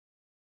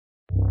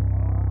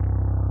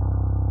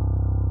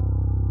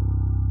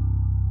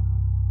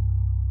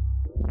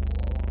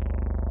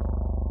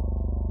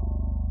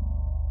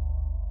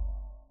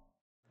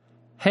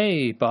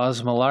Hey,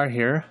 Boz Millar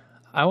here.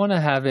 I want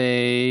to have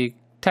a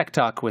tech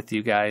talk with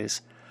you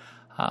guys.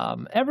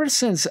 Ever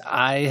since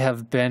I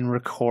have been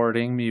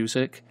recording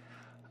music,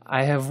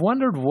 I have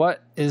wondered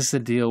what is the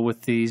deal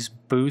with these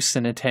boost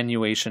and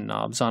attenuation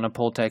knobs on a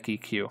Pultec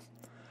EQ.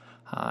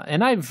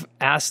 And I've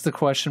asked the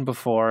question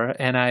before,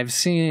 and I've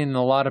seen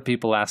a lot of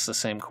people ask the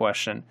same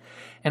question,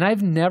 and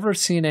I've never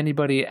seen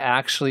anybody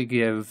actually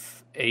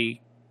give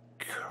a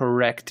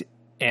correct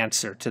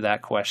answer to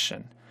that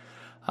question.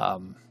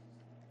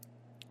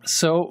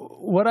 So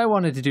what I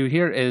wanted to do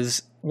here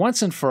is,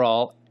 once and for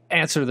all,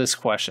 answer this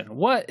question.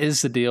 What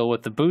is the deal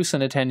with the boost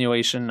and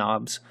attenuation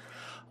knobs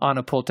on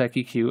a Pultec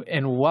EQ,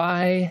 and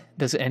why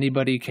does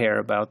anybody care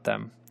about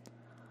them?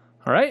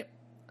 All right?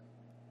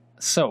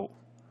 So,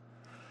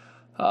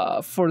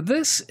 for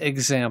this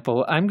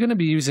example, I'm going to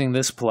be using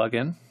this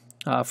plugin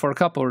for a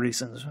couple of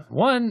reasons.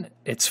 One,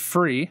 it's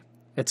free.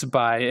 It's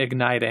by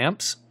Ignite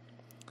Amps.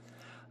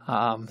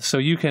 So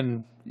you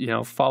can,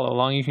 follow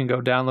along. You can go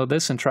download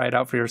this and try it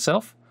out for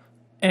yourself.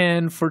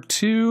 And for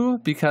two,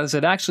 because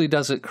it actually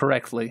does it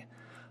correctly.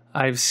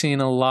 I've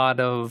seen a lot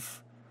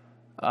of,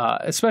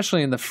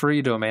 especially in the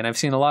free domain, I've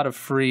seen a lot of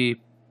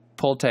free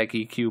Pultec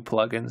EQ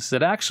plugins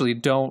that actually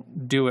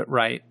don't do it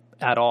right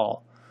at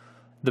all.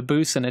 The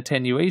boost and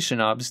attenuation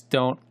knobs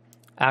don't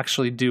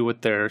actually do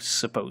what they're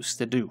supposed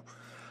to do.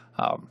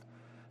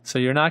 So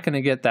you're not going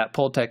to get that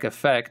Pultec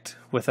effect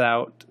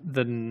without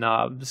the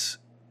knobs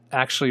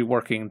actually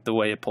working the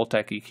way a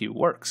Pultec EQ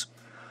works.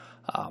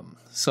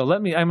 So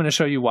I'm going to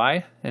show you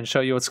why and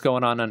show you what's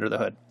going on under the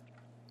hood.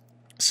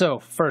 So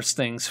first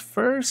things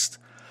first,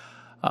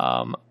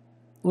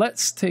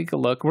 let's take a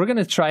look. We're going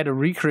to try to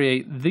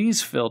recreate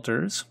these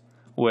filters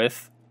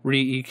with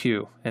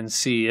re-EQ and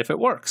see if it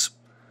works.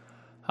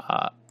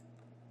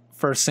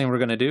 First thing we're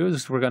going to do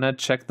is we're going to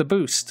check the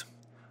boost.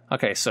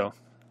 Okay, so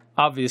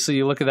obviously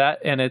you look at that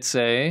and it's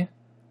a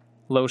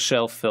low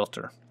shelf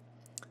filter.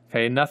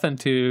 Okay, nothing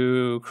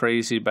too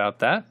crazy about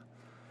that.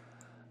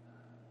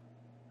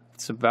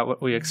 It's about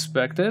what we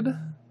expected.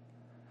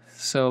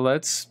 So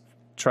let's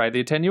try the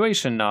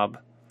attenuation knob.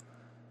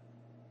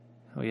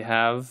 We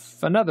have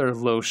another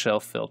low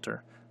shelf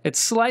filter. It's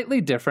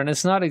slightly different.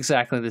 It's not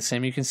exactly the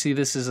same. You can see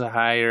this is a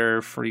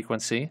higher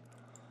frequency.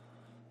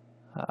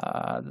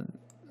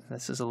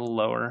 This is a little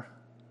lower,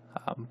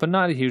 but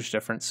not a huge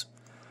difference.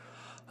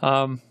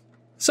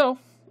 So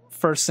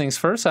first things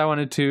first, I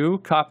wanted to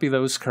copy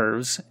those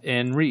curves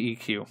in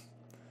re-EQ.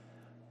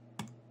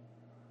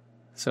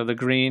 So the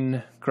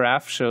green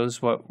graph shows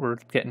what we're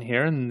getting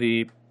here, and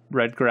the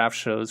red graph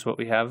shows what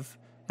we have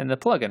in the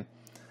plugin.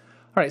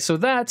 All right, so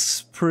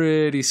that's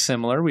pretty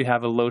similar. We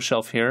have a low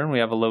shelf here, and we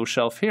have a low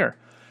shelf here.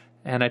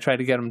 And I try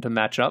to get them to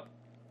match up.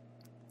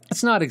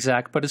 It's not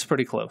exact, but it's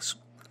pretty close.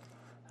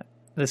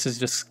 This is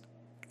just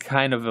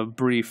kind of a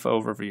brief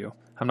overview.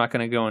 I'm not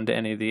going to go into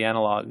any of the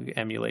analog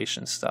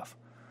emulation stuff.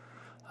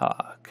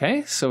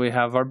 Okay, so we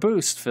have our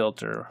boost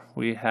filter.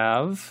 We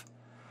have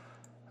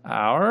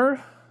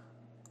our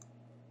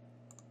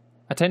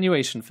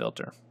attenuation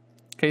filter.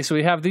 Okay, so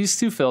we have these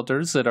two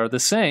filters that are the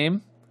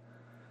same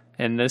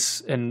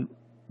in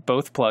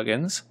both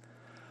plugins.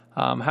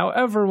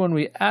 However, when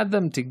we add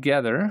them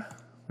together,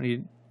 when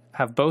you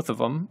have both of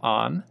them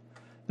on,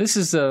 this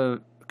is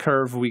the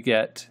curve we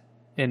get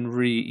in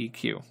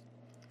re-EQ.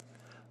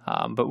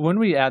 But when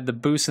we add the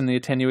boost and the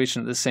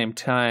attenuation at the same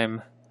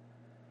time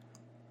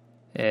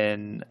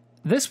in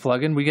this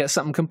plugin, we get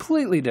something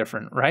completely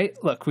different, right?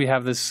 Look, we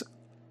have this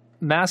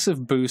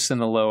massive boost in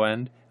the low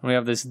end, and we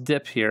have this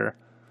dip here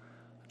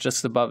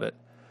just above it.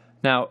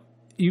 Now,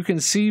 you can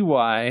see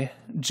why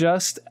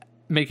just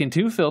making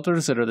two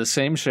filters that are the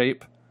same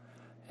shape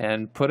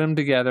and put them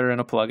together in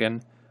a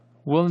plugin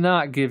will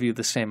not give you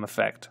the same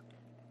effect.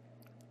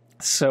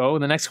 So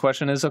the next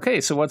question is,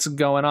 okay, so what's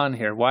going on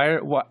here?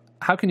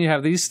 How can you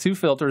have these two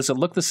filters that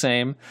look the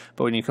same,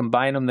 but when you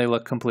combine them, they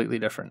look completely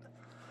different?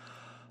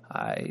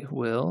 I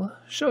will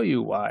show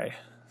you why.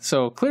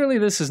 So clearly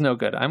this is no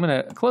good. I'm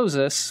going to close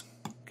this,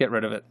 get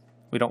rid of it.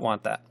 We don't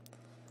want that.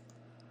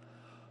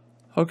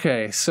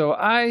 Okay, so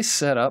I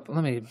set up,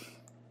 let me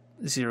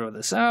zero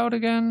this out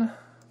again.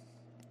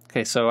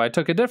 Okay, so I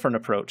took a different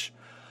approach.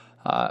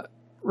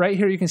 Right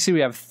here you can see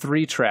we have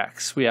three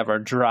tracks. We have our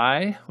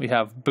dry, we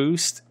have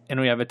boost, and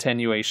we have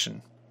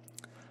attenuation.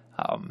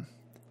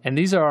 And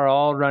these are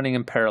all running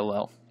in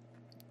parallel.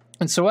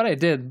 And so what I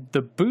did,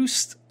 the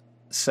boost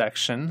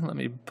section, let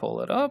me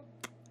pull it up.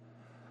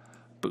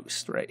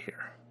 Boost right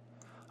here.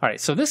 All right,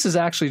 so this is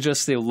actually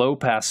just the low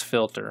pass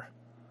filter.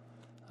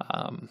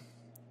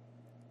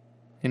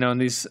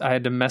 And I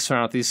had to mess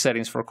around with these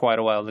settings for quite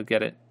a while to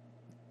get it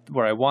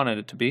where I wanted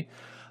it to be.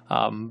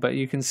 But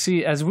you can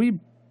see as we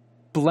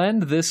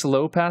blend this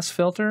low pass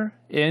filter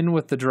in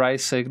with the dry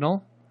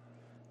signal,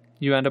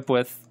 you end up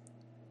with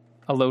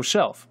a low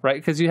shelf, right?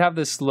 Because you have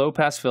this low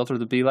pass filter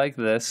to be like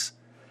this,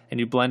 and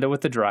you blend it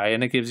with the dry,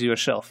 and it gives you a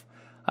shelf.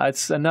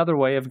 It's another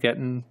way of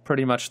getting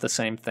pretty much the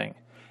same thing.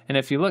 And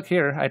if you look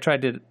here, I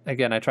tried to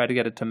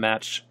get it to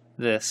match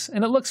this,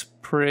 and it looks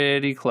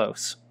pretty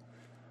close.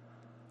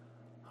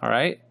 All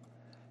right.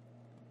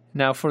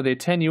 Now for the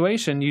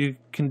attenuation, you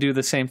can do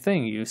the same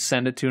thing. You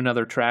send it to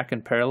another track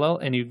in parallel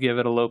and you give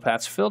it a low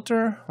pass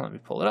filter. Let me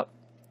pull it up.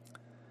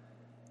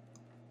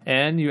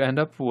 And you end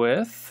up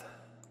with,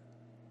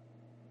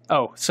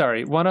 oh,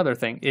 sorry, one other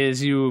thing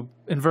is you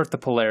invert the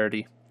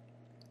polarity.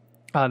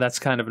 That's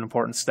kind of an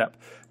important step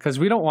because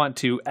we don't want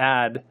to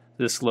add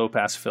this low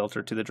pass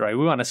filter to the dry.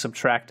 We want to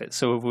subtract it.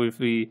 So if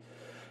we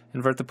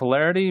invert the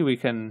polarity, we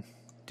can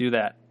do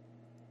that.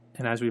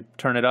 And as we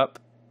turn it up,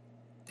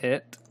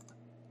 it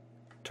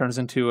turns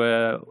into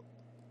a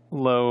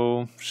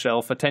low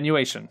shelf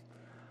attenuation.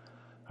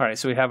 All right,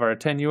 so we have our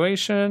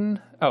attenuation.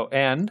 Oh,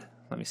 and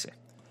let me see.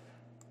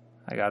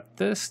 I got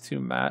this to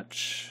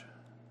match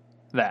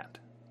that.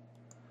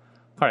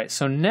 All right,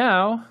 so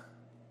now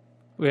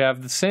we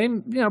have the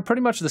same,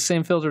 pretty much the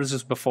same filters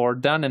as before,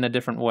 done in a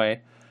different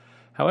way.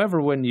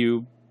 However, when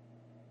you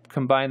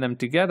combine them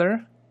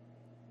together,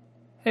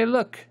 hey,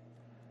 look,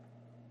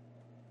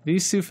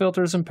 these two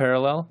filters in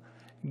parallel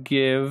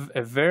give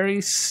a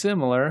very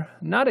similar,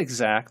 not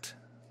exact,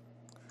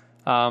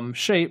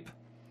 shape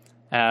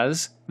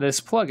as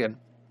this plugin.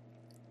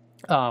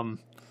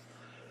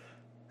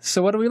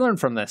 So what do we learn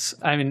from this?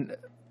 I mean,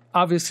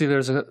 obviously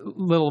there's a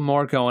little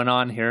more going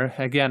on here.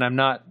 Again, I'm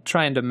not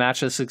trying to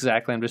match this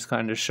exactly. I'm just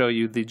trying to show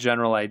you the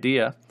general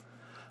idea.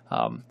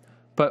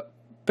 But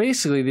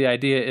basically the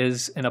idea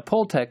is in a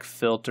Pultec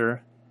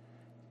filter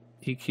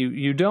EQ,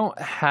 you don't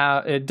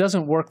have, it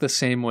doesn't work the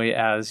same way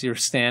as your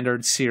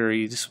standard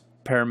series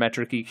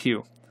parametric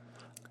EQ.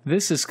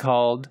 This is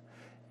called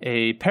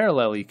a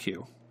parallel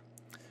EQ.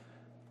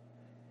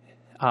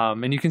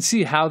 And you can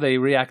see how they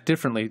react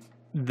differently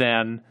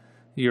than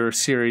your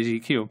series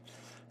EQ.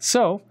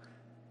 So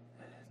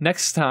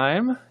next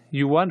time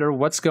you wonder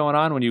what's going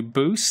on when you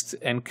boost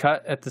and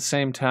cut at the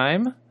same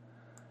time,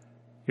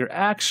 you're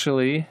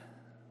actually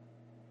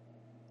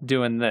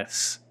doing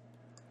this.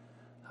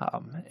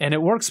 And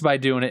it works by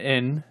doing it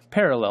in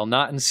parallel,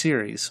 not in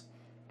series.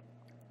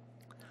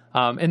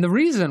 And the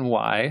reason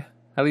why,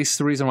 at least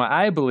the reason why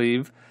I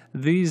believe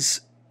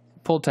these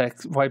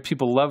Pultec, why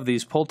people love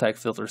these Pultec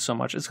filters so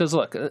much, is because,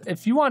 look,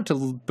 if you want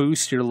to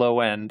boost your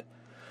low end,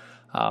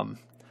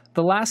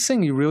 the last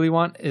thing you really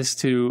want is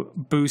to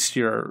boost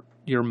your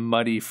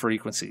muddy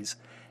frequencies.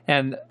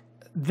 And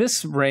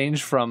this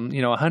range from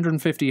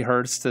 150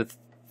 hertz to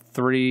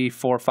 300,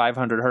 400,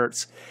 500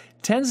 hertz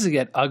tends to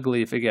get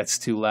ugly if it gets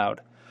too loud.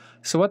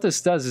 So what this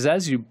does is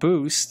as you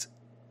boost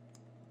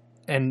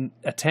and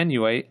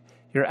attenuate,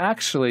 you're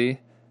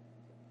actually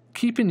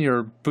keeping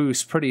your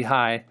boost pretty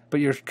high, but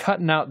you're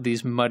cutting out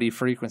these muddy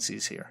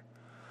frequencies here.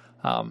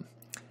 And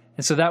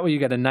so that way you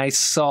get a nice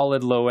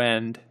solid low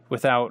end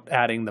without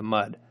adding the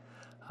mud.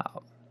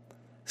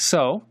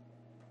 So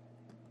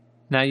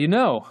now you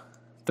know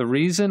the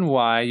reason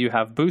why you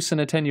have boost and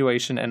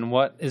attenuation and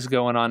what is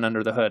going on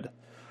under the hood.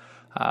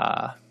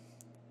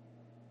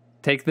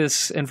 Take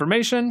this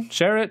information,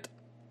 share it,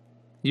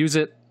 use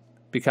it,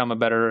 become a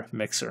better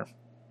mixer.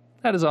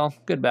 That is all.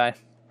 Goodbye.